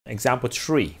Example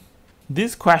 3.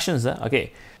 These questions,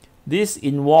 okay, this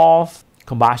involve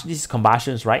combustion. This is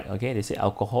combustions, right? Okay, they say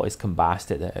alcohol is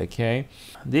combusted. Okay,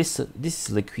 this is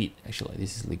liquid. Actually,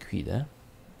 this is liquid.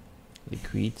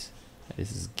 Liquid.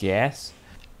 This is gas.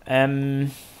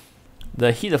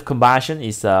 The heat of combustion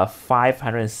is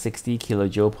 560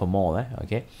 kilojoule per mole.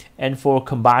 Okay, and for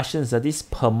combustions, this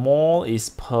per mole is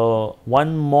per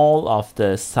 1 mole of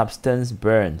the substance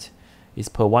burned. Is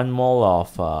per 1 mole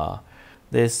of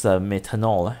this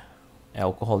methanol.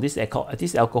 Alcohol. This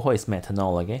alcohol is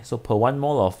methanol. Okay, so per 1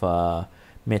 mole of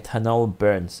methanol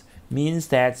burns means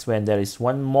that when there is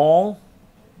 1 mole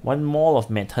of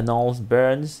methanol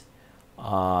burns,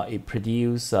 it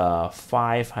produces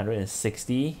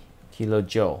 560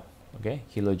 kilojoule. Okay,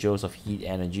 kilojoules of heat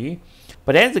energy.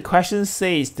 But then the question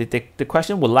says that the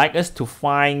question would like us to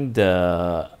find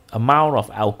the amount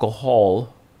of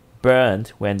alcohol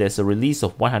burned when there's a release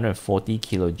of 140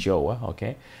 kilojoule.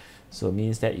 Okay. So it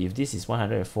means that if this is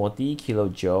 140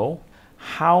 kilojoule,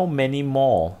 how many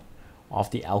mole of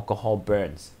the alcohol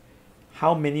burns?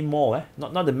 How many mole?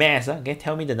 Not the mass. Okay,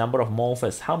 tell me the number of mole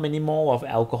first. How many mole of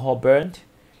alcohol burned?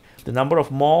 The number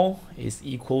of mole is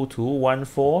equal to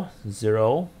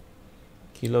 140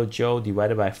 kilojoule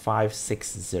divided by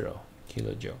 560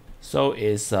 kilojoule. So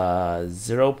it's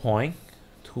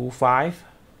 0.25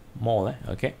 mole.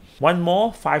 Okay, 1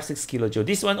 mole 56 kilojoule.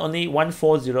 This one only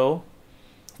 140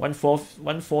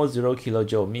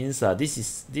 kilojoule means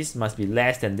this must be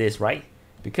less than this, right?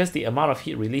 Because the amount of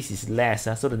heat released is less,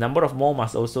 so the number of mole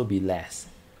must also be less.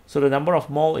 So the number of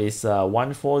mole is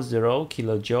 140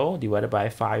 kilojoule divided by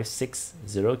 560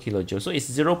 kilojoule. So it's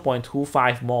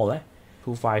 0.25 mole.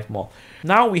 25 mole.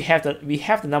 Now we have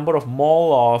the number of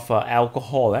mole of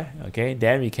alcohol. Okay,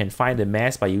 then we can find the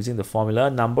mass by using the formula.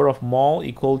 Number of mole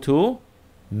equal to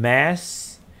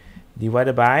mass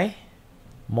divided by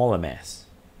molar mass.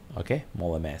 Okay,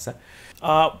 molar mass.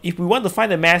 If we want to find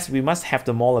the mass, we must have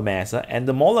the molar mass. And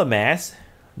the molar mass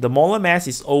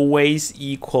is always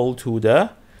equal to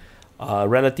the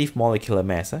relative molecular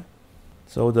mass.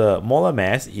 So the molar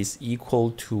mass is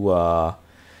equal to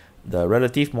the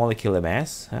relative molecular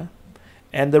mass.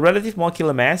 And the relative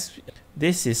molecular mass,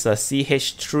 this is a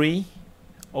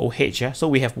CH3OH. So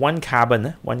we have one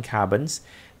carbons.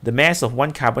 The mass of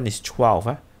one carbon is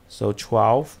 12. So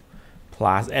 12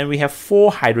 plus, and we have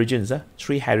 4 hydrogens,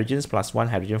 3 hydrogens plus 1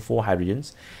 hydrogen, 4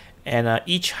 hydrogens, and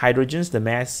each hydrogens, the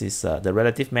mass is the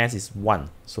relative mass is 1,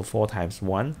 so 4 times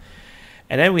 1,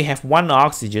 and then we have 1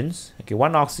 oxygens. Okay,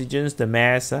 1 oxygens, the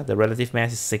mass, the relative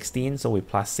mass is 16, so we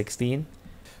plus 16,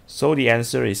 so the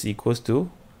answer is equals to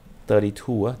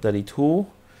 32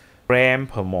 gram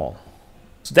per mole.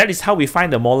 So that is how we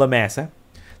find the molar mass.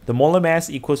 The molar mass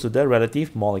equals to the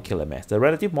relative molecular mass. The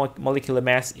relative molecular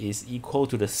mass is equal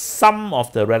to the sum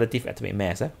of the relative atomic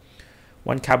mass.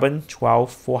 1 carbon,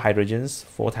 12, 4 hydrogens,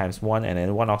 4 times 1, and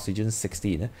then 1 oxygen,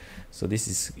 16. So this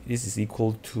is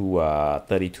equal to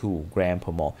 32 gram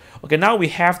per mole. Okay, now we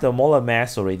have the molar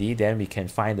mass already, then we can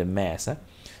find the mass.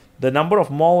 The number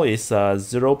of mole is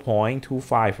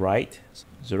 0.25, right?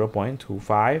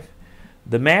 0.25.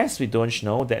 The mass we don't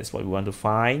know, that's what we want to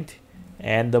find.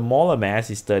 And the molar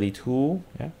mass is 32.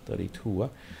 Yeah,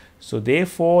 32. So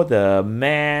therefore, the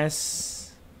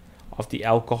mass of the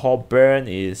alcohol burn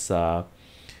is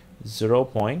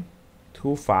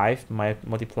 0.25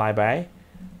 multiplied by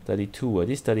 32.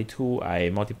 This 32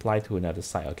 I multiply to another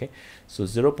side. Okay, so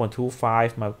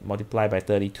 0.25 multiplied by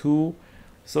 32.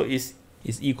 So it's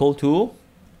equal to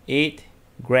 8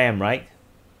 gram, right?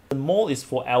 The mole is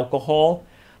for alcohol.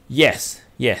 Yes.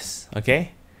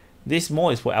 Okay. This mole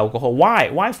is for alcohol.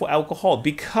 Why for alcohol?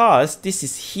 Because this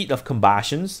is heat of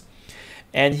combustions,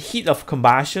 and heat of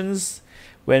combustions,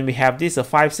 when we have this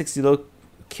 560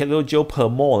 kilojoule per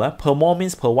mole. Per mole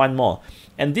means per 1 mole,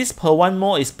 and this per 1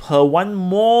 mole is per 1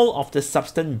 mole of the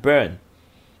substance burn,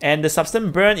 and the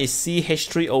substance burn is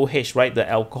CH3OH, right? The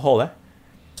alcohol.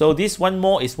 So this 1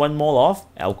 mole is 1 mole of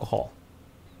alcohol.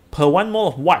 Per 1 mole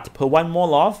of what? Per 1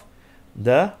 mole of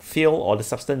the fuel or the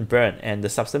substance burn, and the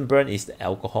substance burn is the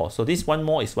alcohol. So this 1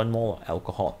 mole is 1 mole of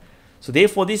alcohol. So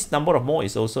therefore this number of mole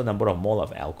is also number of mole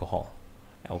of alcohol.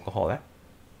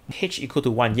 H equal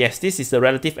to 1. Yes, this is the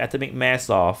relative atomic mass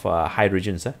of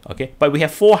hydrogens. Okay, but we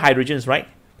have 4 hydrogens, right?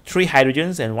 3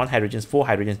 hydrogens and 1 hydrogen, 4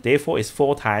 hydrogens. Therefore it's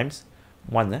 4 times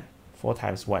 1. 4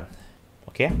 times 1.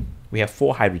 Okay, we have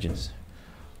 4 hydrogens.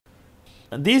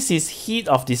 This is heat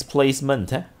of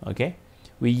displacement. Okay,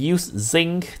 we use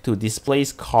zinc to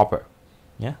displace copper.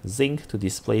 Yeah, zinc to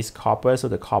displace copper, so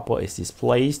the copper is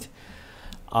displaced.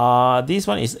 This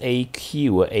one is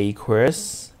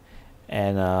aqueous,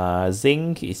 and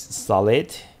zinc is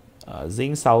solid,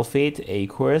 zinc sulfate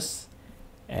aqueous,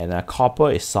 and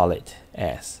copper is solid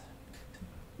S.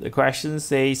 The question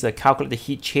says calculate the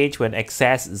heat change when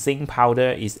excess zinc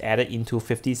powder is added into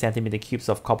 50 centimeter cubes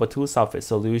of copper 2 sulfate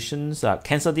solutions.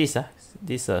 Cancel this,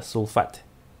 this sulfate.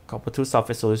 Copper 2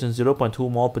 sulfate solution 0.2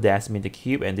 mole per decimeter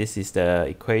cube, and this is the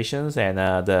equations, and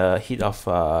the heat of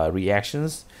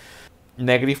reactions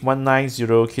negative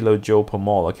 190 kilojoule per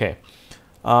mole. Okay.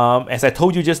 As I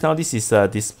told you just now, this is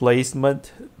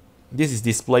displacement. This is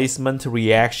displacement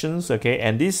reactions. Okay,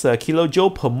 and this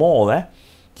kilojoule per mole.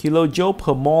 Kilojoule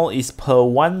per mole is per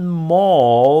 1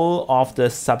 mole of the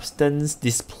substance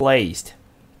displaced.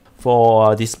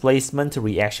 For displacement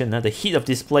reaction, the heat of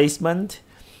displacement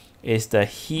is the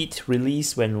heat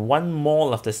released when 1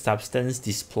 mole of the substance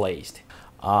displaced.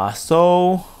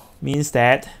 So means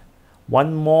that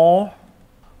 1 mole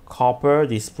copper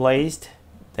displaced,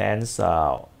 then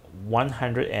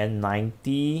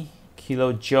 190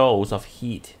 kilojoules of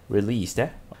heat released.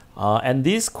 And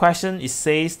this question, it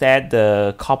says that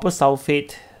the copper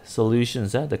sulfate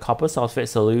solutions,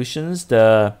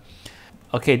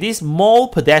 okay, this mole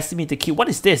per decimeter cube, what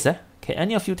is this? Can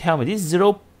any of you tell me? This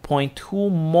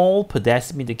 0.2 mole per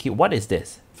decimeter cube, what is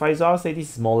this? Faisal say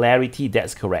this is molarity,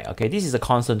 that's correct. Okay, this is a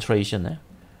concentration.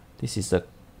 This is a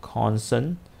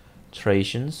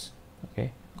concentrations,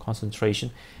 okay,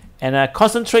 concentration. And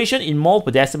concentration in mole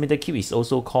per decimeter cube is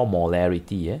also called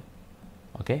molarity.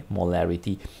 Okay,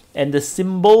 molarity. And the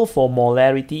symbol for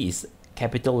molarity is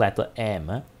capital letter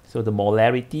M. So the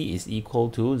molarity is equal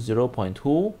to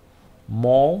 0.2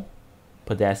 mole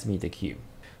per decimeter cube.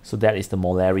 So that is the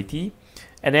molarity.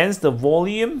 And then the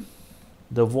volume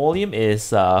is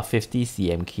 50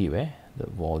 cm cube. The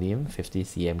volume 50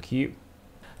 cm cube.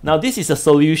 Now this is a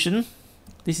solution.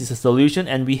 This is a solution,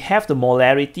 and we have the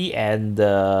molarity and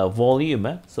the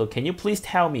volume. So can you please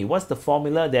tell me what's the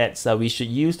formula that we should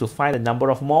use to find the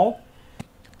number of mole?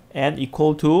 N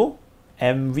equal to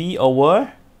mv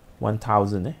over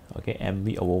 1000. Okay,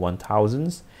 mv over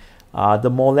 1000.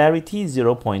 The molarity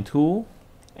 0.2,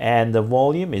 and the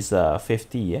volume is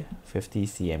 50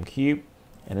 cm cube,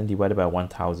 and then divided by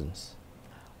 1000.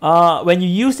 When you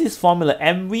use this formula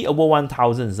mv over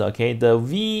 1000, okay, the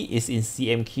v is in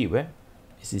cm cube.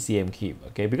 It's in cm cube,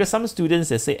 okay, because some students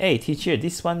they say, hey teacher,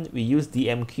 this one we use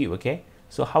dm cube. Okay,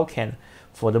 so how can,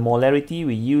 for the molarity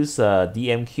we use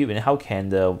dm cube, and how can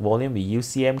the volume we use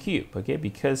cm cube? Okay,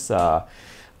 because the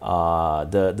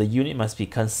unit must be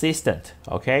consistent.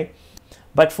 Okay,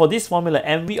 but for this formula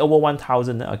mv over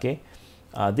 1000, okay,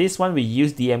 this one we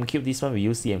use dm cube, this one we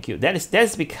use cm cube.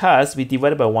 That's because we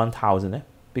divided by 1000.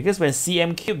 Because when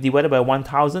cm cube divided by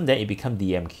 1000, then it becomes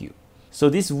dm cube. So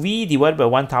this v divided by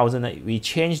 1000, we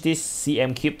change this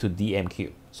cm cube to dm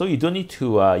cube. So you don't need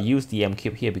to use dm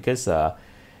cube here, because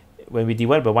when we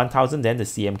divide by 1000, then the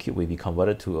cm cube will be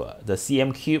converted to the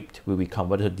cm cubed will be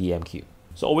converted to dm cube.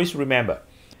 So always remember.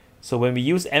 So when we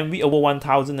use mv over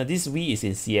 1000, this v is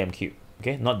in cm cube.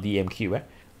 Okay, not dm cube.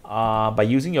 By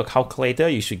using your calculator,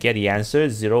 you should get the answer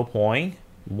 0.1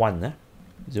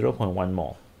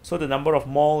 mole. So the number of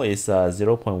mole is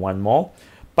 0.1 mole.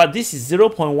 But this is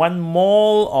 0.1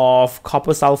 mole of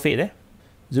copper sulfate.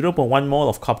 0.1 mole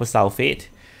of copper sulfate.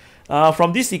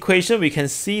 From this equation, we can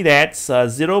see that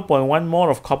 0.1 mole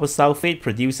of copper sulfate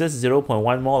produces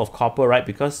 0.1 mole of copper, right?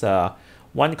 Because 1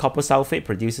 copper sulfate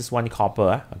produces 1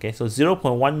 copper. Okay, so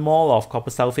 0.1 mole of copper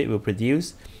sulfate will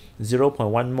produce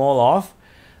 0.1 mole of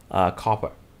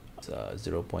copper. So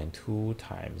 0.2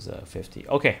 times 50.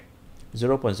 Okay,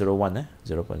 0.01.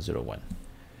 0.01.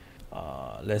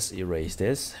 Let's erase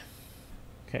this.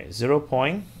 Okay,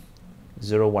 0.01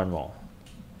 mole.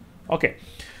 Okay,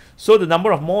 so the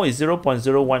number of mole is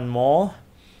 0.01 mole.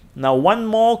 Now 1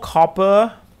 mole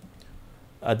copper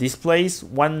displays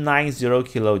 190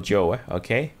 kilojoule.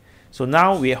 Okay, so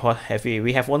now we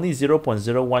have only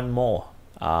 0.01 mole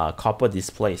copper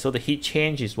display. So the heat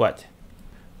change is what?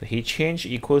 The heat change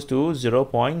equals to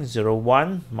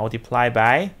 0.01 multiplied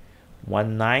by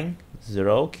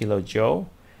 190 kilojoule.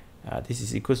 This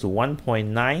is equals to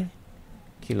 1.9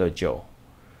 kilojoule.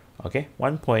 Okay,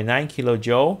 1.9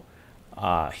 kilojoule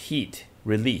heat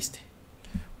released.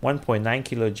 1.9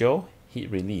 kilojoule heat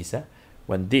release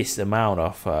when this amount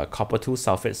of copper 2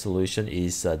 sulfate solution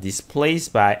is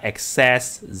displaced by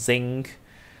excess zinc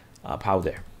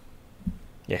powder.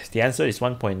 Yes, the answer is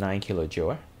 1.9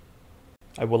 kilojoule.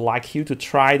 I would like you to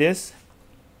try this.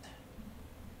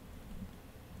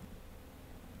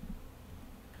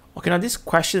 Okay, now these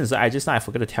questions, I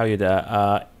forgot to tell you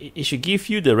that it should give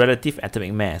you the relative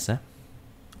atomic mass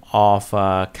of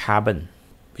carbon,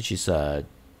 which is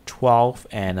 12,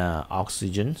 and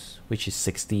oxygen, which is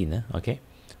 16. Okay,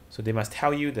 So they must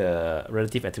tell you the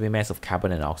relative atomic mass of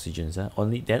carbon and oxygen.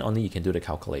 Only you can do the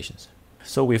calculations.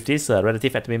 So with this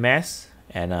relative atomic mass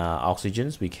and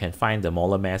oxygens, we can find the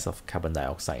molar mass of carbon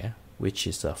dioxide, which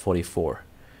is 44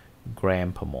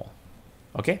 gram per mole.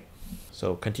 Okay,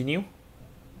 so continue.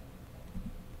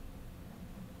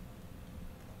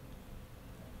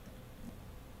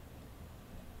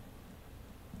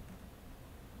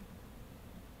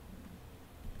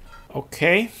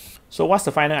 Okay, so what's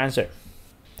the final answer?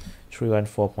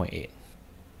 314.8.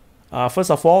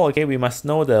 First of all, okay, we must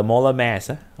know the molar mass,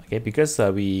 okay, because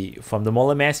from the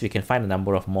molar mass we can find the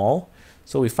number of mole.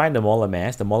 So we find the molar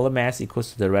mass. The molar mass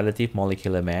equals to the relative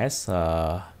molecular mass.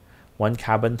 1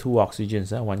 carbon, 2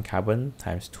 oxygens. 1 carbon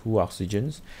times 2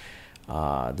 oxygens.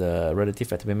 The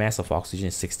relative atomic mass of oxygen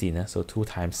is 16. So 2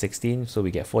 times 16. So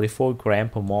we get 44 gram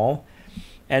per mole.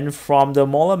 And from the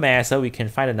molar mass, we can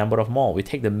find the number of mole. We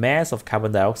take the mass of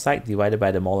carbon dioxide divided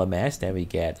by the molar mass. Then we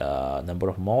get number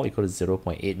of mole equal to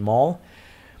 0.8 mole.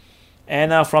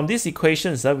 And from these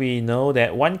equations, we know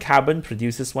that 1 carbon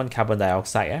produces 1 carbon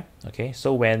dioxide. Okay,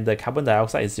 so when the carbon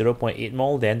dioxide is 0.8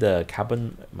 mole, then the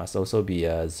carbon must also be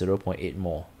 0.8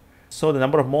 mole. So the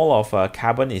number of mole of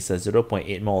carbon is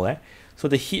 0.8 mole. So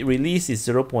the heat release is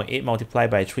 0.8 multiplied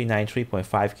by 393.5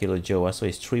 kilojoule. So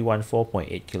it's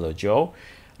 314.8 kilojoule.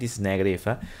 This is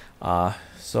negative.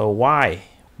 So why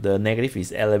the negative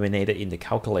is eliminated in the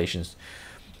calculations?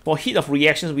 For heat of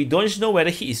reactions, we don't know whether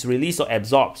heat is released or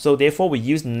absorbed. So therefore, we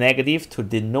use negative to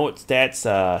denote that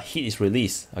heat is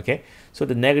released. Okay, so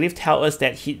the negative tells us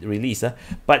that heat released.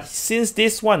 But since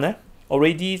this one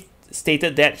already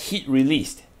stated that heat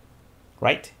released,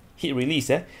 right? Heat release,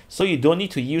 so you don't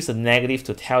need to use a negative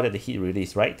to tell that the heat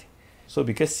release, right? So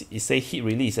because it say heat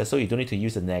release, so you don't need to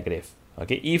use a negative.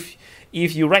 Okay,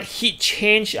 if you write heat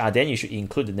change, then you should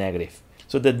include the negative.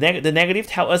 So the negative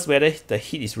tells us whether the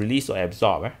heat is released or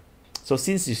absorbed. So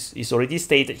since it's already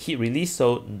stated heat release,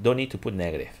 so don't need to put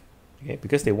negative. Okay,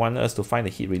 because they want us to find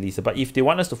the heat release. But if they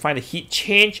want us to find the heat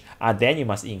change, then you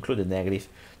must include the negative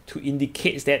to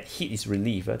indicate that heat is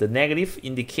relieved. The negative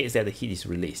indicates that the heat is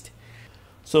released.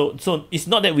 So it's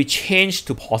not that we change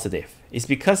to positive. It's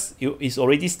because it's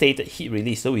already stated heat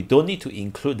release, so we don't need to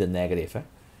include the negative.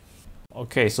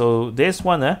 Okay, so this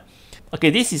one. Okay,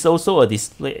 this is also a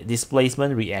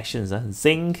displacement reactions.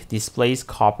 Zinc displays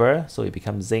copper, so it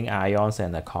becomes zinc ions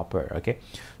and copper. Okay,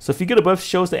 so figure above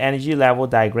shows the energy level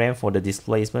diagram for the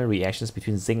displacement reactions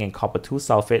between zinc and copper 2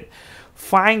 sulfate.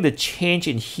 Find the change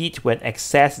in heat when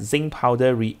excess zinc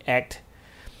powder react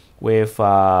with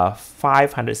 500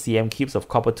 cm cubes of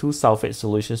copper 2 sulfate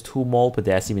solutions, 2 mole per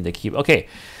decim in the cube. Okay,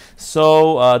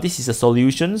 so this is the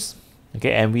solutions.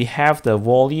 Okay, and we have the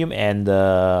volume and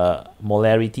the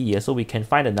molarity here, so we can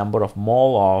find the number of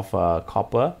mole of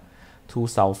copper 2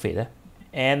 sulfate.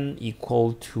 N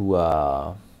equal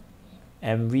to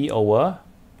mv over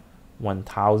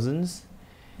 1000,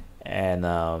 and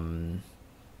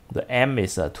the m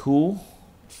is 2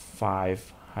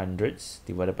 500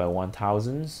 divided by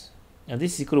 1000, and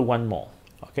this is equal to 1 mole.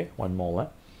 Okay, 1 mole.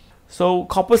 So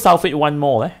copper sulfate 1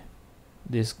 mole.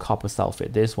 This copper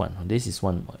sulfate, this is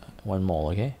 1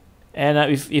 mole. Okay, and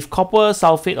if copper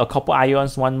sulfate or copper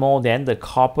ions 1 mole, then the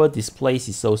copper displaced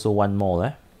is also 1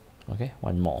 mole. Okay,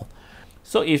 1 mole.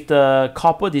 So if the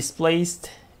copper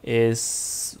displaced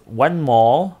is 1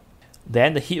 mole,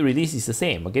 then the heat release is the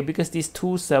same. Okay, because this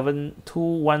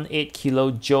 218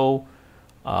 kilojoule,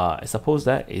 I suppose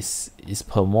that is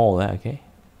per mole. Okay,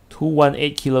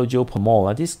 218 kilojoule per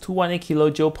mole. This 218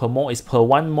 kilojoule per mole is per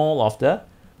 1 mole of the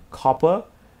copper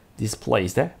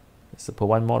displaced. It's per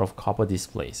 1 mole of copper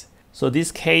displaced. So this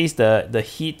case, the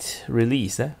heat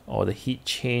release or the heat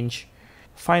change,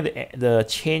 find the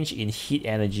change in heat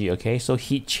energy. Okay, so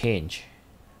heat change,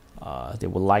 they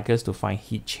would like us to find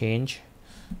heat change,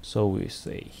 so we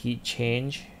say heat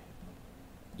change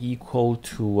equal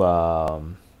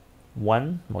to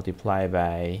 1 multiplied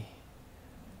by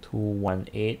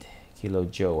 218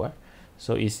 kilojoule.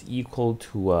 So it's equal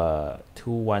to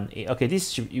 218. Okay,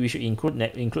 we should include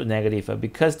negative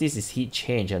because this is heat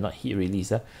change and not heat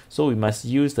release. So we must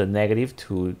use the negative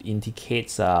to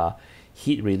indicate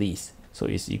heat release. So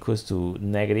it's equals to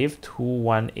negative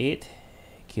 218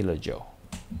 kilojoule.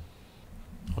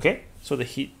 Okay, so the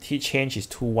heat change is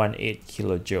 218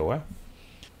 kilojoule.